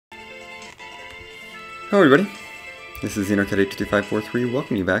Hello everybody, this is XenoCat82543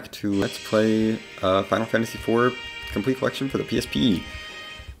 welcoming you back to Let's Play Final Fantasy IV Complete Collection for the PSP.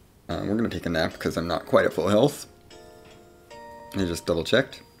 We're going to take a nap because I'm not quite at full health. I just double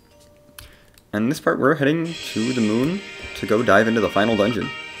checked. And in this part we're heading to the moon to go dive into the final dungeon.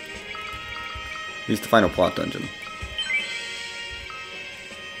 At least the final plot dungeon.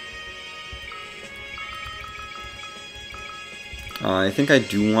 I think I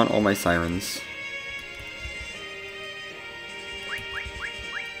do want all my sirens.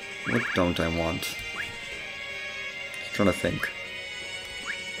 What don't I want? Just trying to think.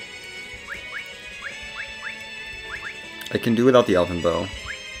 I can do without the elven bow.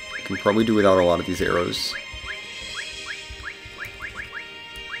 I can probably do without a lot of these arrows.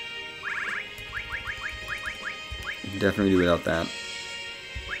 Definitely do without that.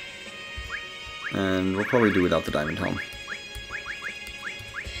 And we'll probably do without the diamond helm.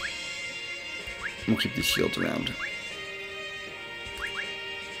 We'll keep these shields around.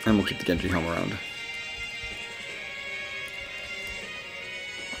 And we'll keep the Genji helm around.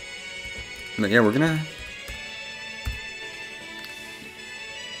 But yeah, we're gonna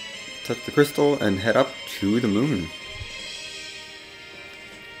touch the crystal and head up to the moon.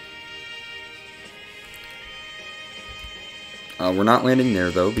 We're not landing there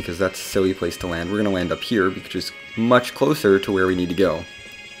though, because that's a silly place to land. We're gonna land up here, which is much closer to where we need to go.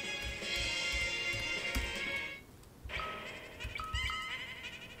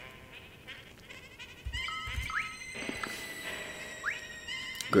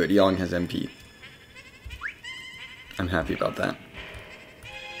 Good, Yang has MP. I'm happy about that.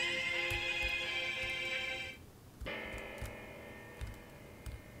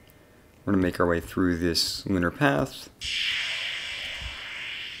 We're gonna make our way through this lunar path.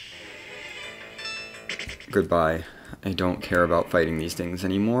 Goodbye. I don't care about fighting these things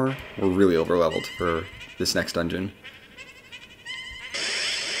anymore. We're really over-leveled for this next dungeon.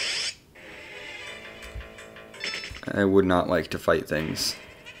 I would not like to fight things.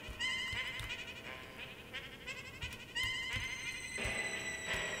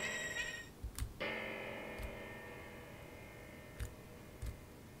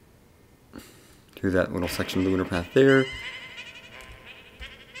 Through that little section of the lunar path there.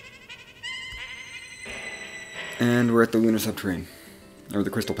 And we're at the Lunar Subterrane, or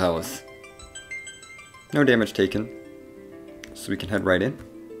the Crystal Palace. No damage taken, so we can head right in.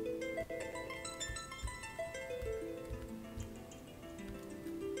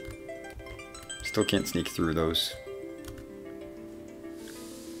 Still can't sneak through those.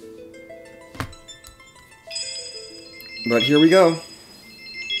 But here we go.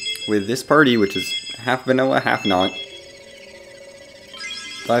 With this party, which is half vanilla, half not,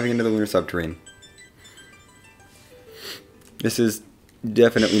 diving into the Lunar Subterrane. This is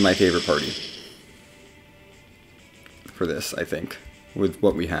definitely my favorite party for this, I think, with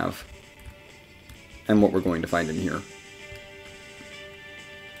what we have and what we're going to find in here.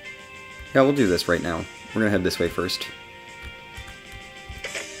 Yeah, we'll do this right now. We're gonna head this way first.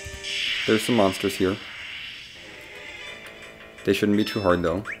 There's some monsters here. They shouldn't be too hard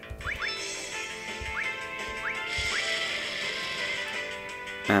though.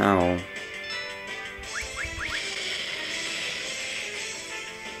 Ow.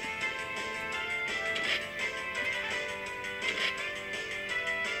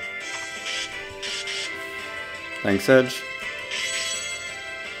 Thanks, Edge.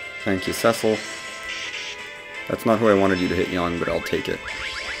 Thank you, Cecil. That's not who I wanted you to hit, Yang, but I'll take it.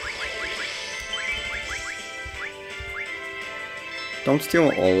 Don't steal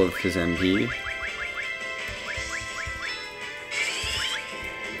all of his MP.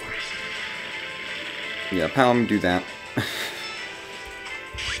 Yeah, Palm, do that.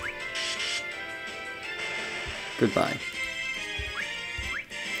 Goodbye.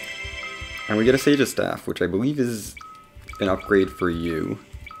 And we get a Sage's Staff, which I believe is an upgrade for you.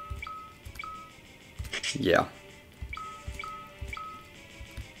 Yeah.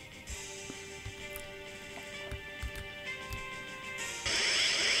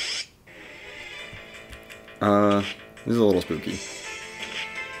 This is a little spooky.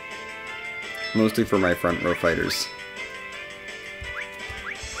 Mostly for my front row fighters.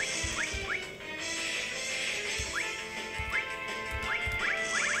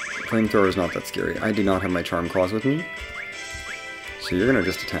 Flamethrower is not that scary. I do not have my Charm Claws with me, so you're gonna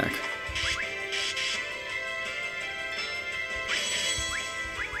just attack.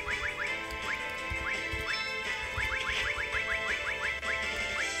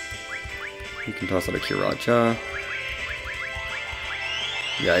 You can toss out a Kiracha.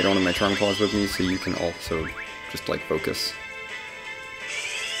 Yeah, I don't have my Charm Claws with me, so you can also just, like, focus.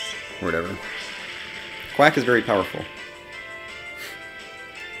 Or whatever. Quack is very powerful.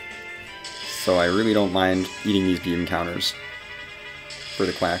 So I really don't mind eating these beam counters for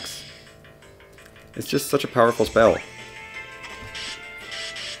the Quacks. It's just such a powerful spell.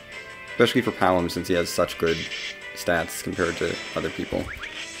 Especially for Palom, since he has such good stats compared to other people.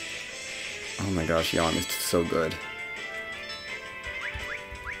 Oh my gosh, Jaunt is just so good.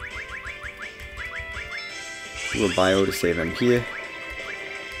 Do a bio to save MP.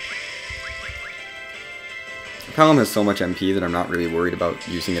 Palom has so much MP that I'm not really worried about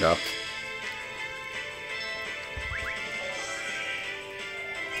using it up.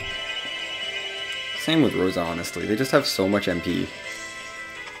 Same with Rosa, honestly. They just have so much MP.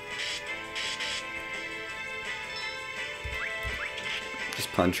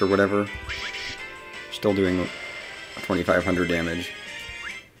 Just punch or whatever. Still doing 2,500 damage.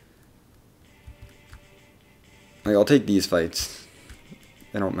 Like, I'll take these fights.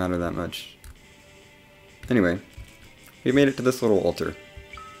 They don't matter that much. Anyway, we made it to this little altar.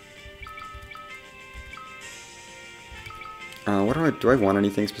 What do I want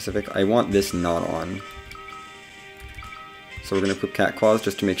anything specific? I want this not on. So we're going to equip Cat Claws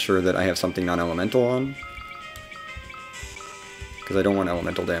just to make sure that I have something non-elemental on. Because I don't want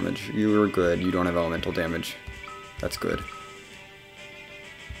elemental damage. You are good, you don't have elemental damage. That's good.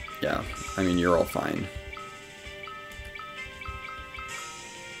 Yeah, I mean, you're all fine.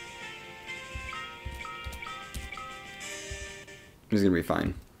 This is gonna be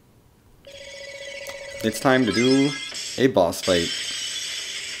fine. It's time to do a boss fight.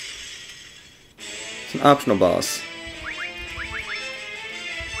 It's an optional boss.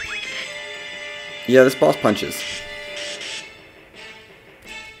 Yeah, this boss punches.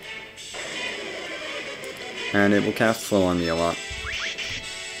 And it will cast slow on me a lot.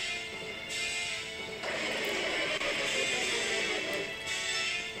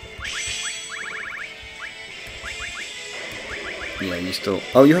 Yeah, you still...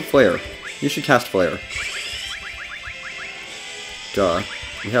 Oh, you have Flare. You should cast Flare. Duh.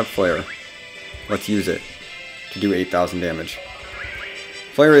 We have Flare. Let's use it to do 8,000 damage.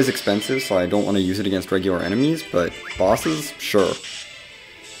 Flare is expensive, so I don't want to use it against regular enemies, but bosses? Sure.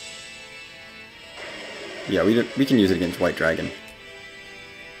 Yeah, we can use it against White Dragon.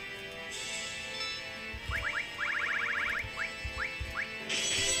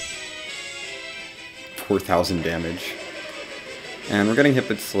 $4,000 damage. And we're getting hit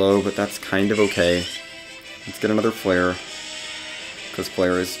bit slow, but that's kind of okay. Let's get another Flare, because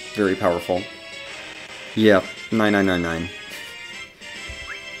Flare is very powerful. Yeah, 9999.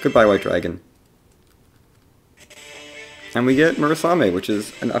 Goodbye, White Dragon. And we get Murasame, which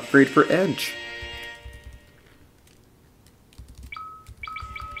is an upgrade for Edge.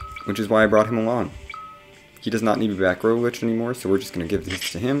 Which is why I brought him along. He does not need to be back row glitch anymore, so we're just going to give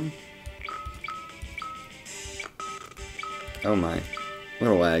this to him. Oh my.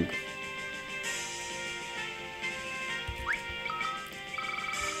 What a lag.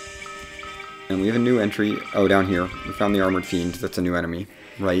 And we have a new entry. Oh, down here. We found the Armored Fiend. That's a new enemy.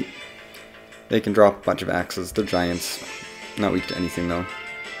 Right. They can drop a bunch of axes. They're giants. Not weak to anything, though.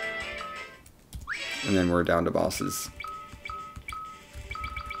 And then we're down to bosses.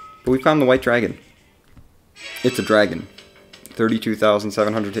 But we found the White Dragon. It's a dragon.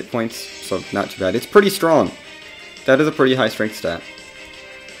 32,700 hit points, so not too bad. It's pretty strong. That is a pretty high strength stat.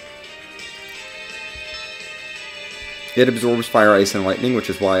 It absorbs fire, ice, and lightning, which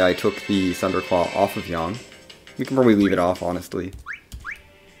is why I took the Thunderclaw off of Yang. We can probably leave it off, honestly.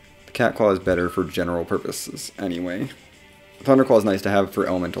 The Cat Claw is better for general purposes, anyway. Thunderclaw is nice to have for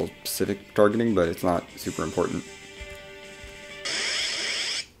elemental specific targeting, but it's not super important.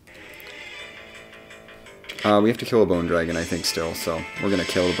 We have to kill a Bone Dragon, I think, still, so we're gonna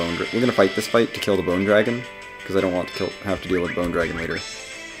kill the Bone Dragon. We're gonna fight this fight to kill the Bone Dragon, because I don't want to have to deal with Bone Dragon later.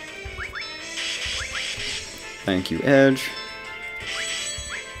 Thank you, Edge.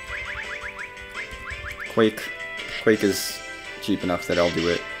 Quake. Quake is cheap enough that I'll do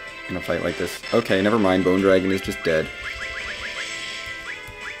it in a fight like this. Okay, never mind, Bone Dragon is just dead.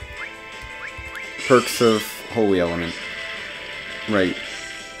 Perks of Holy Element. Right.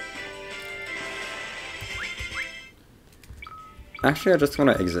 Actually, I just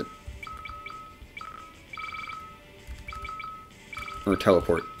want to exit. Or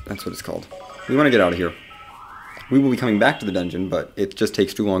teleport, that's what it's called. We want to get out of here. We will be coming back to the dungeon, but it just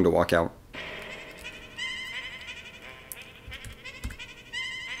takes too long to walk out.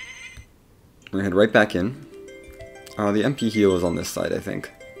 We're gonna head right back in. The MP heal is on this side, I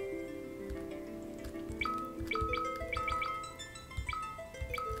think.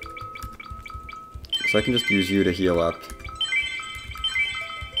 So I can just use you to heal up.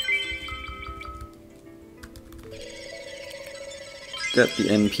 Get the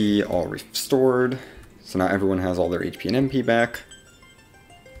NP all restored. So now everyone has all their HP and MP back.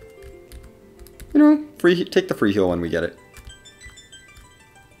 You know, take the free heal when we get it.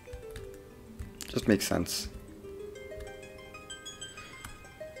 Just makes sense.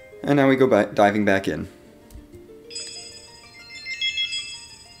 And now we go back, diving back in.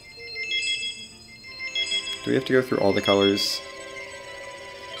 Do we have to go through all the colors?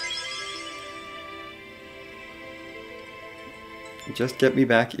 Just get me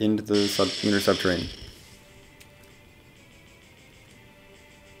back into the Lunar Subterrane.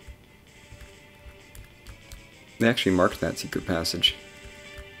 They actually marked that secret passage.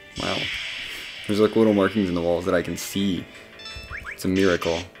 Wow. There's like little markings in the walls that I can see. It's a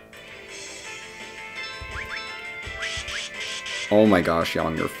miracle. Oh my gosh,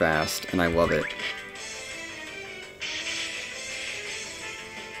 Yang, you're fast, and I love it.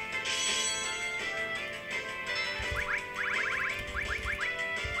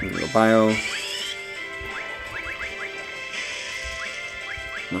 Real bio.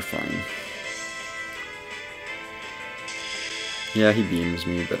 We're fine. Yeah, he beams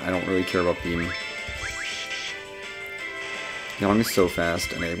me, but I don't really care about beam. Yang is so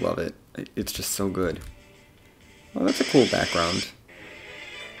fast, and I love it. It's just so good. Oh, that's a cool background.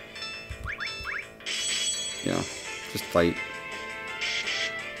 Yeah, just fight.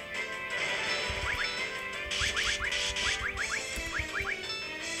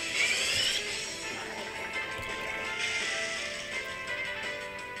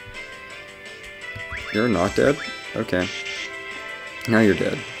 You're not dead? Okay. Now you're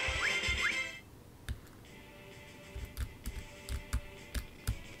dead.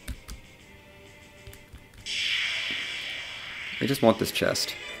 I just want this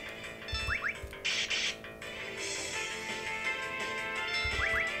chest.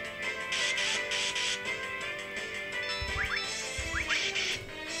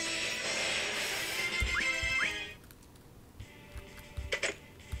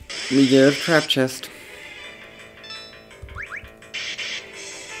 We get a trap chest.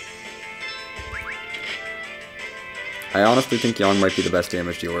 I honestly think Yang might be the best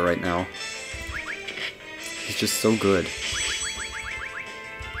damage dealer right now. He's just so good.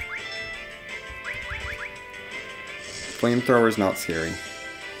 Flamethrower is not scary.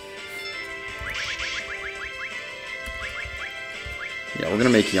 Yeah, we're gonna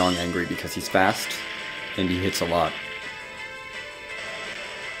make Yang angry because he's fast and he hits a lot.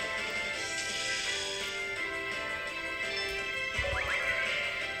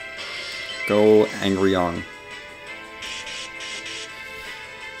 Go, angry Yang.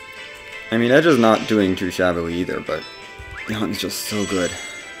 I mean, Edge is not doing too shabbily either, but Yang's just so good.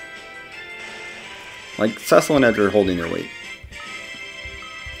 Like, Cecil and Edge are holding their weight.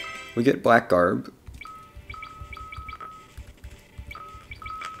 We get Black Garb.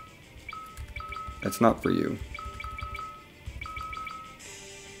 That's not for you.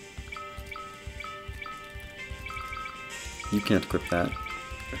 You can't equip that.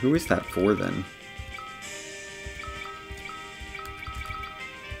 Who is that for, then?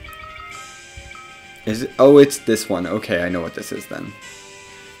 Is it? Oh, it's this one. Okay, I know what this is then.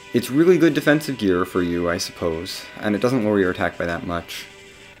 It's really good defensive gear for you, I suppose. And it doesn't lower your attack by that much.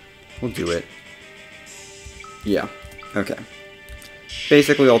 We'll do it. Yeah. Okay.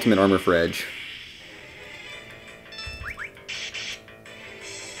 Basically ultimate armor for Edge.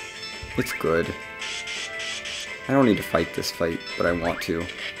 It's good. I don't need to fight this fight, but I want to.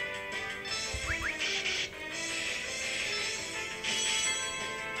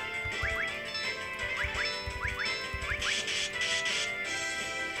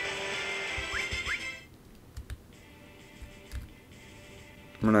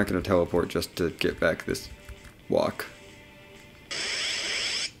 We're not going to teleport just to get back this walk.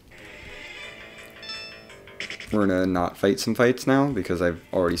 We're going to not fight some fights now because I've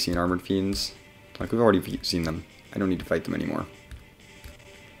already seen Armored Fiends. Like, we've already seen them. I don't need to fight them anymore.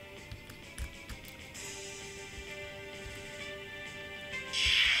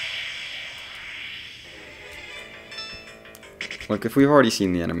 Look, if we've already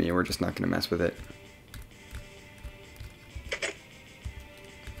seen the enemy, we're just not going to mess with it.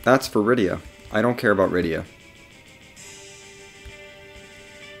 That's for Rydia. I don't care about Rydia.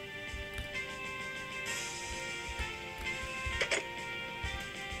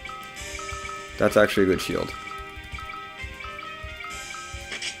 That's actually a good shield.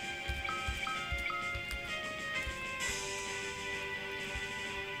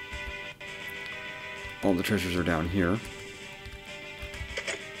 All the treasures are down here.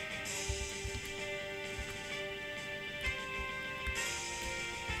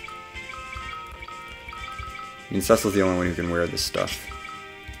 I mean, Cecil's the only one who can wear this stuff.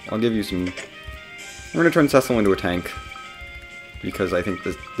 I'll give you some... I'm gonna turn Cecil into a tank. Because I think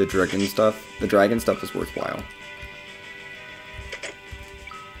the dragon stuff is worthwhile.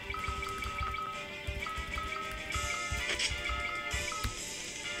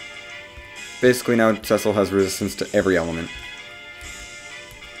 Basically now Cecil has resistance to every element.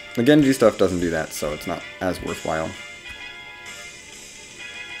 The Genji stuff doesn't do that, so it's not as worthwhile.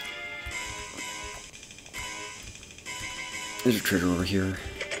 There's your treasure over here.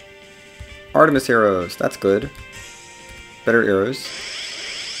 Artemis arrows, that's good. Better arrows.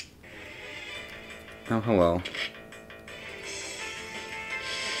 Oh, hello.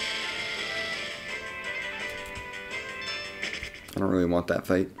 I don't really want that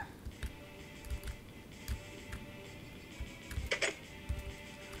fight.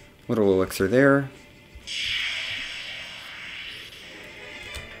 Little elixir there.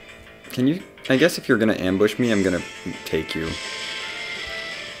 Can you... I guess if you're gonna ambush me, I'm gonna take you.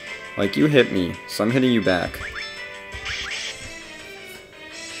 Like, you hit me, so I'm hitting you back.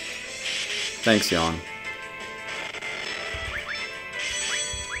 Thanks, Yang.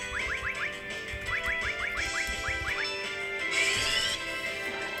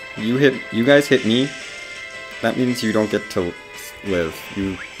 You guys hit me. That means you don't get to live.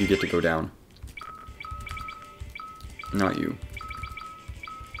 You get to go down. Not you.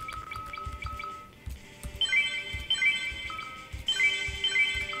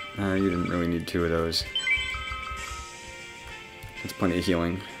 You didn't really need 2 of those. That's plenty of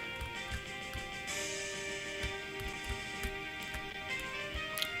healing.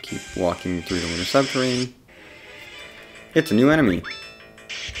 Keep walking through the Lunar Subterrane. It's a new enemy.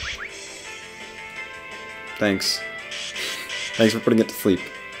 Thanks. Thanks for putting it to sleep.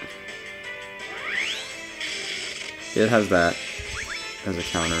 It has that as a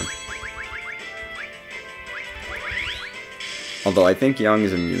counter. Although I think Yang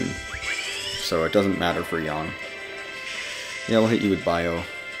is immune, so it doesn't matter for Yang. Yeah, we'll hit you with Bio.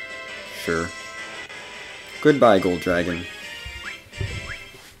 Sure. Goodbye, Gold Dragon.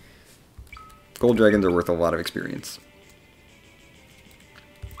 Gold Dragons are worth a lot of experience.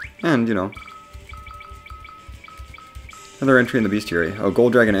 And, you know, another entry in the bestiary. Oh,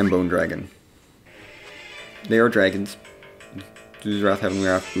 Gold Dragon and Bone Dragon. They are dragons. Zeus Wrath, Heavenly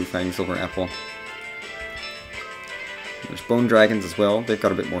Wrath, Blue Fang, Silver Apple. There's Bone Dragons as well. They've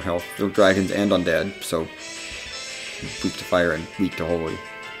got a bit more health. They're dragons and undead, so weak to fire and weak to holy.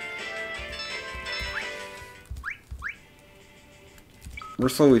 We're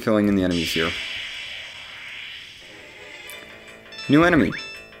slowly filling in the enemies here. New enemy.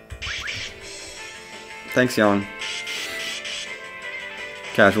 Thanks, Yang.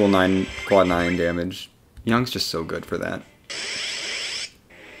 Casual 9, quad 9 damage. Yang's just so good for that.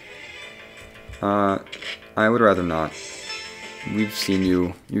 I would rather not. We've seen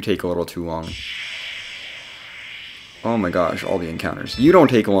you. You take a little too long. Oh my gosh, all the encounters. You don't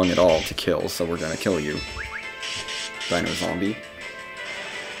take long at all to kill, so we're gonna kill you. Dinozombie.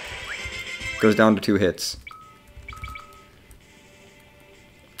 Goes down to 2 hits.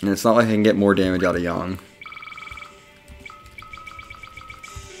 And it's not like I can get more damage out of Yang.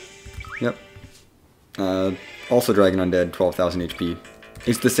 Yep. Also Dragon Undead, 12,000 HP.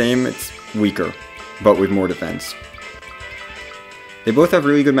 It's the same, it's weaker, but with more defense. They both have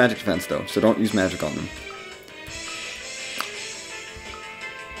really good magic defense though, so don't use magic on them.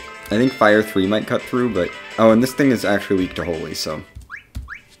 I think Fire 3 might cut through, but... Oh, and this thing is actually weak to Holy, so...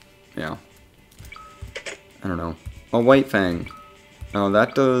 Yeah. I don't know. Oh, White Fang. Oh,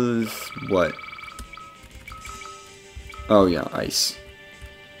 that does... what? Oh yeah, Ice.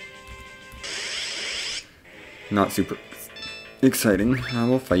 Not super exciting.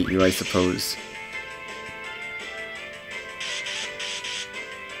 We'll fight you, I suppose.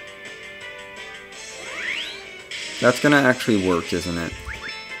 That's gonna actually work, isn't it?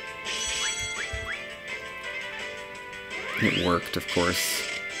 It worked, of course.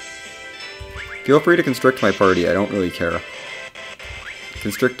 Feel free to constrict my party, I don't really care.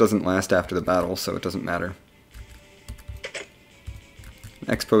 Constrict doesn't last after the battle, so it doesn't matter.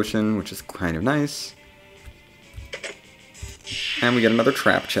 X potion, which is kind of nice. And we get another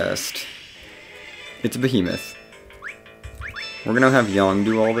trap chest. It's a behemoth. We're gonna have Yang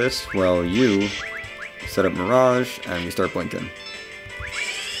do all this, while you set up Mirage, and we start blinking.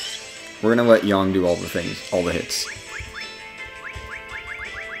 We're gonna let Yang do all the things, all the hits.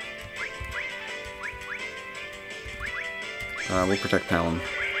 We'll protect Palom.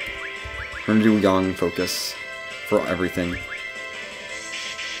 We're gonna do Yang focus for everything.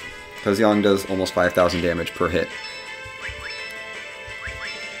 Because Yang does almost 5,000 damage per hit.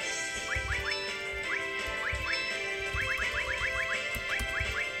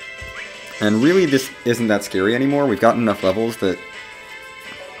 And really, this isn't that scary anymore. We've gotten enough levels that,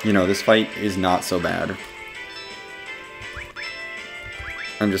 you know, this fight is not so bad.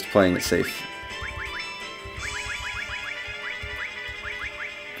 I'm just playing it safe.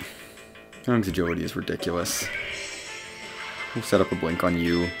 Young's agility is ridiculous. We'll set up a blink on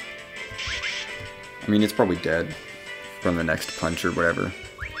you. I mean, it's probably dead from the next punch or whatever.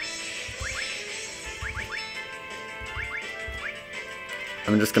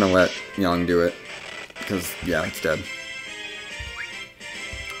 I'm just gonna let Young do it, because, yeah, it's dead.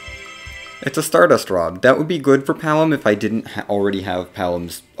 It's a Stardust Rod. That would be good for Palom if I didn't already have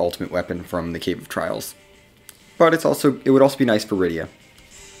Palom's ultimate weapon from the Cave of Trials. But it would also be nice for Rydia.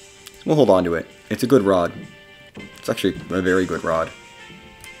 We'll hold on to it. It's a good rod. It's actually a very good rod.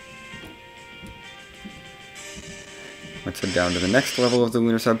 Let's head down to the next level of the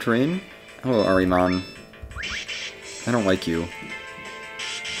Lunar Subterrane. Hello, Ahriman. I don't like you.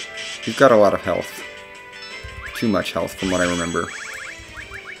 You've got a lot of health. Too much health, from what I remember.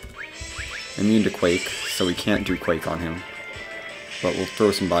 Immune to Quake, so we can't do Quake on him. But we'll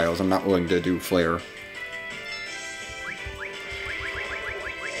throw some bios. I'm not willing to do Flare.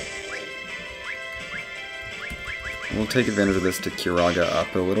 We'll take advantage of this to Kiraga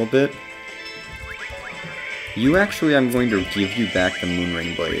up a little bit. You actually, I'm going to give you back the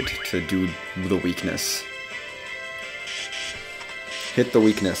Moonring Blade to do the weakness. Hit the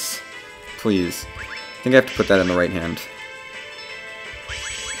weakness. Please. I think I have to put that in the right hand.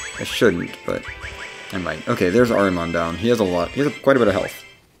 I shouldn't, but I might. Okay, there's Ahriman down. He has a lot. He has quite a bit of health.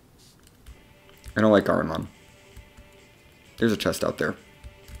 I don't like Ahriman. There's a chest out there.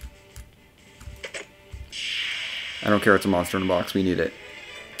 I don't care, it's a monster in a box. We need it.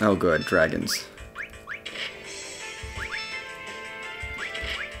 Oh good, dragons.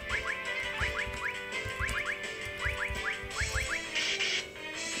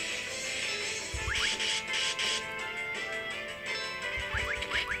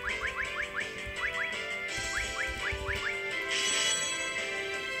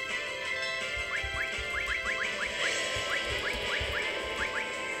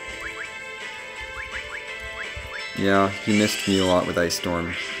 Yeah, you missed me a lot with Ice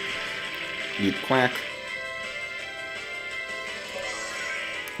Storm. Eat Quack.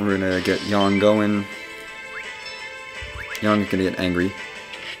 We're gonna get Yang going. Yang's gonna get angry.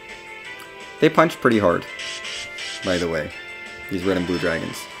 They punch pretty hard, by the way. These red and blue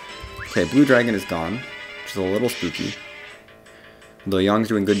dragons. Okay, blue dragon is gone, which is a little spooky. Although Yang's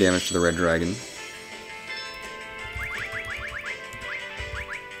doing good damage to the red dragon.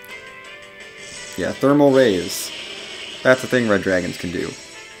 Yeah, thermal rays. That's the thing red dragons can do.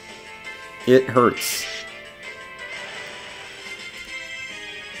 It hurts.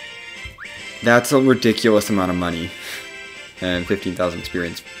 That's a ridiculous amount of money. And 15,000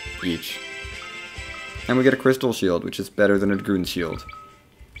 experience each. And we get a crystal shield, which is better than a Dragoon shield.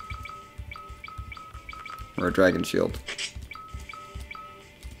 Or a dragon shield.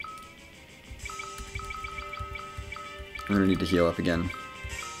 I'm gonna need to heal up again.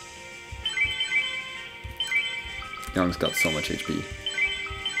 Young's got so much HP.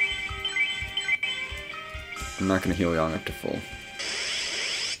 I'm not going to heal Young up to full.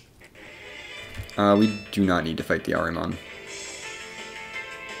 We do not need to fight the Ahriman.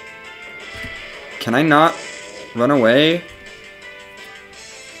 Can I not run away?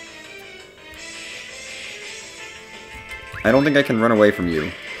 I don't think I can run away from you.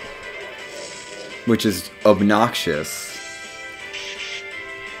 Which is obnoxious.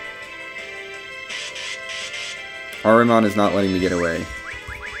 Ahriman is not letting me get away.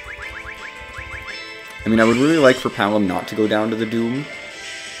 I mean, I would really like for Palom not to go down to the Doom.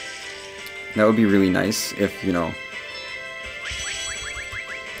 That would be really nice if, you know...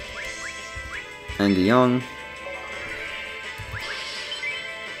 And Young.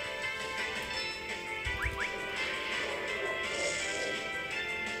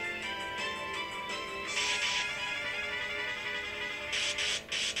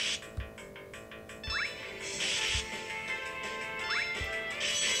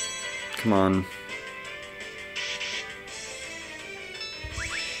 Come on.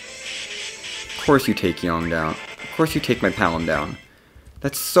 Of course you take Young down. Of course you take my Palom down.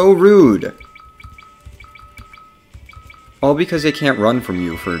 That's so rude! All because they can't run from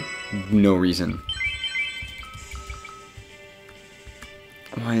you for no reason.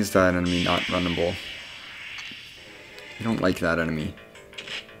 Why is that enemy not runnable? I don't like that enemy.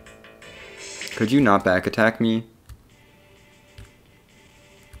 Could you not back attack me?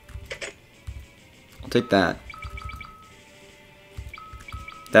 I'll take that.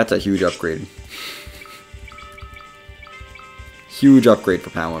 That's a huge upgrade. Huge upgrade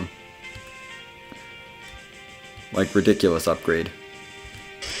for Palom. Like, ridiculous upgrade.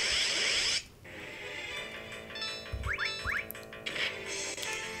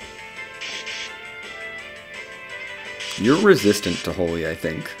 You're resistant to Holy, I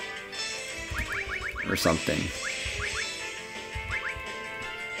think. Or something.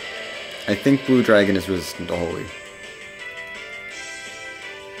 I think Blue Dragon is resistant to Holy.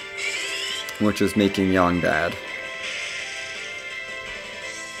 Which is making Yang bad.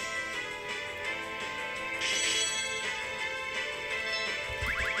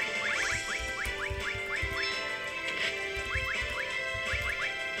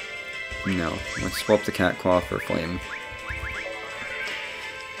 No, let's swap the Cat Claw for Flame.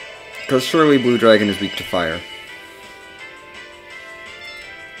 Because surely Blue Dragon is weak to fire.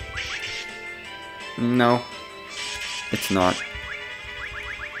 No, it's not.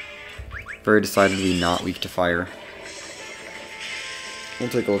 Very decidedly not weak to fire. We'll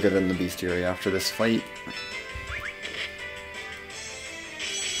take a look at it in the bestiary after this fight.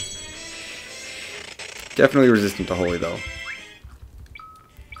 Definitely resistant to Holy, though.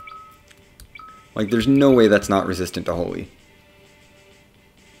 Like, there's no way that's not resistant to Holy.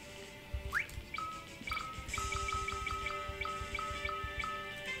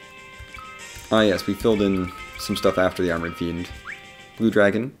 Ah yes, we filled in some stuff after the Armored Fiend. Blue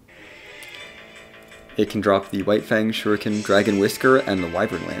Dragon. It can drop the White Fang, Shuriken, Dragon Whisker, and the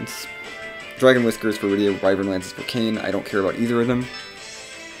Wyvern Lance. Dragon Whisker is for Rydia, Wyvern Lance is for Kain. I don't care about either of them.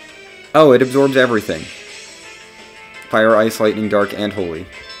 Oh, it absorbs everything. Fire, Ice, Lightning, Dark, and Holy.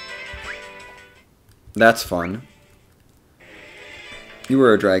 That's fun. You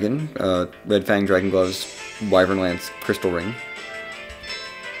were a dragon. Red Fang, Dragon Gloves, Wyvern Lance, Crystal Ring.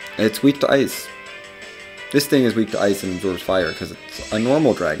 It's weak to ice. This thing is weak to ice and absorbs fire because it's a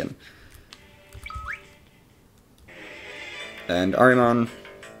normal dragon. And Ahriman,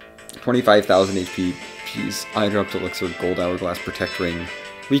 25,000 HP. Jeez, Eye Dropped Elixir, Gold Hourglass, Protect Ring,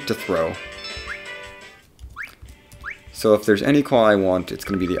 weak to throw. So if there's any claw I want, it's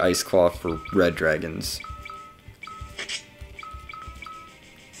going to be the Ice Claw for red dragons.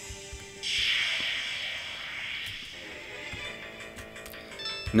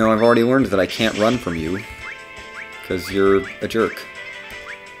 No, I've already learned that I can't run from you, because you're a jerk.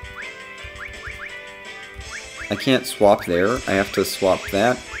 I can't swap there, I have to swap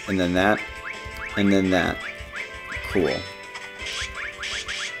that, and then that, and then that. Cool.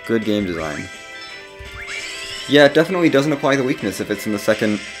 Good game design. Yeah, it definitely doesn't apply the weakness if it's in the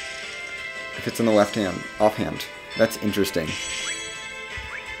second... if it's in the left hand, offhand. That's interesting.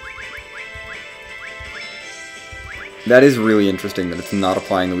 That is really interesting that it's not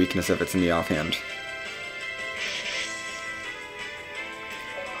applying the weakness if it's in the offhand.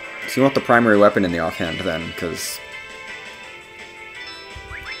 So you want the primary weapon in the offhand then, because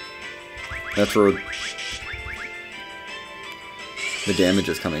that's where the damage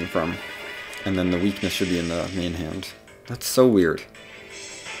is coming from. And then the weakness should be in the main hand. That's so weird.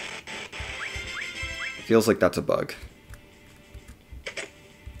 Feels like that's a bug.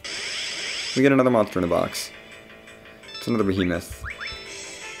 We get another monster in a box. It's another behemoth.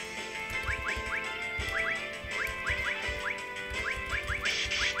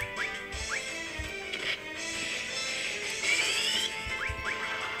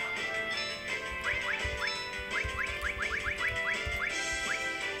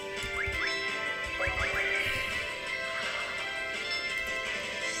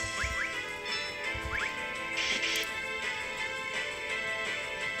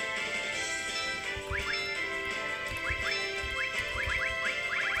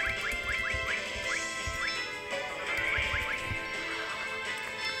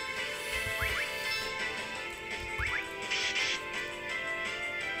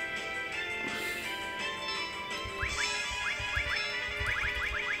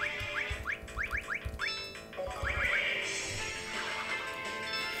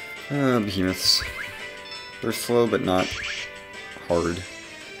 Behemoths. They're slow, but not hard.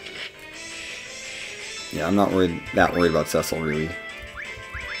 Yeah, I'm not that worried about Cecil, really.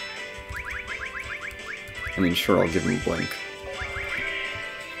 I mean, sure, I'll give him a blink.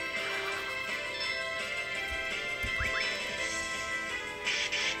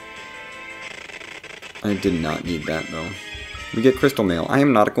 I did not need that, though. We get Crystal Mail. I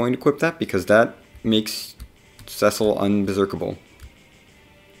am not going to equip that, because that makes Cecil unberserkable.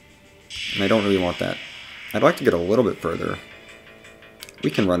 And I don't really want that. I'd like to get a little bit further.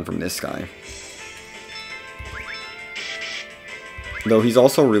 We can run from this guy. Though he's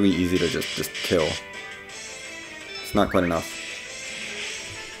also really easy to just kill. It's not quite enough.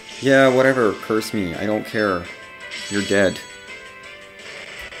 Yeah, whatever. Curse me. I don't care. You're dead.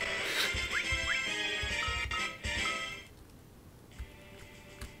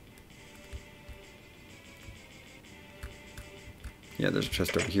 Yeah, there's a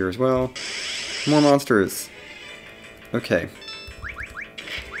chest over here as well. More monsters. Okay.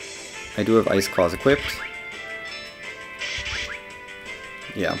 I do have Ice Claws equipped.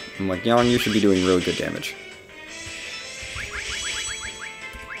 Yeah, I'm like, Yang, you should be doing really good damage.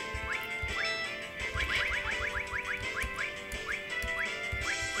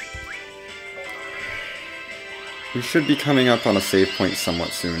 We should be coming up on a save point somewhat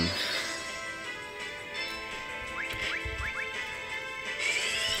soon.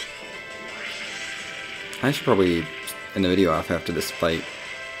 I should probably end the video off after this fight.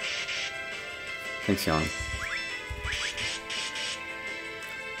 Thanks, Yang.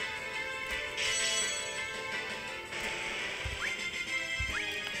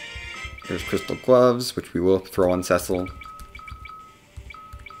 There's crystal gloves, which we will throw on Cecil.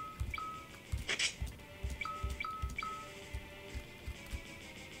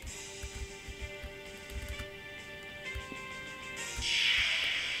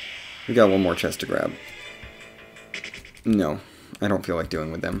 We got one more chest to grab. No, I don't feel like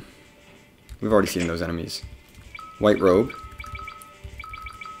dealing with them. We've already seen those enemies. White robe.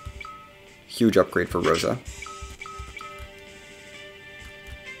 Huge upgrade for Rosa.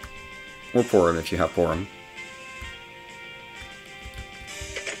 Or Porum if you have Porum.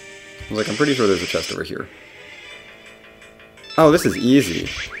 I was like, I'm pretty sure there's a chest over here. Oh, this is easy.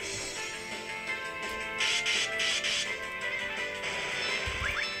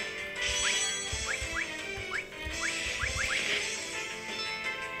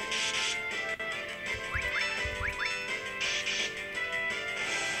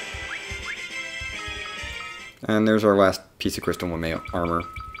 And there's our last piece of crystal Wame armor.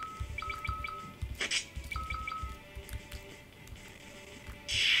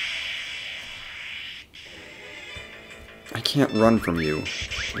 I can't run from you,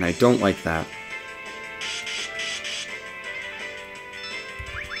 and I don't like that.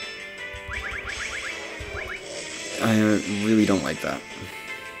 I really don't like that.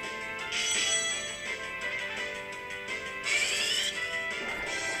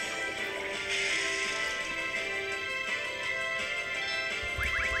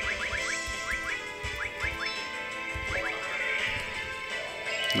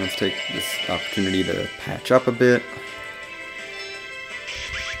 Let's take this opportunity to patch up a bit.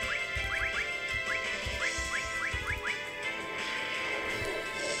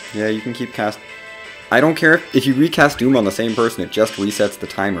 Yeah, you can keep cast. I don't care if you recast Doom on the same person, it just resets the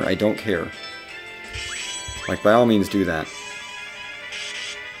timer. I don't care. Like, by all means, do that.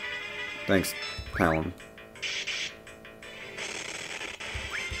 Thanks, Palom.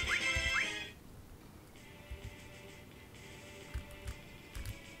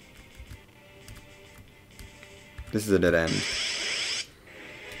 This is a dead end.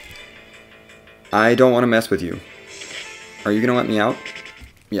 I don't want to mess with you. Are you going to let me out?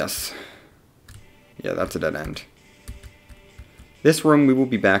 Yes. Yeah, that's a dead end. This room we will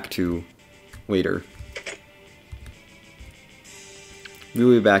be back to later. We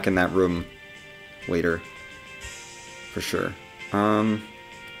will be back in that room later. For sure. I'm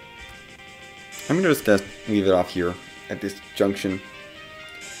going to just leave it off here at this junction.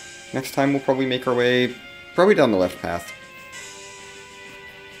 Next time we'll probably make our way probably down the left path.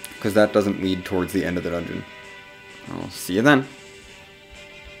 Because that doesn't lead towards the end of the dungeon. I'll see you then.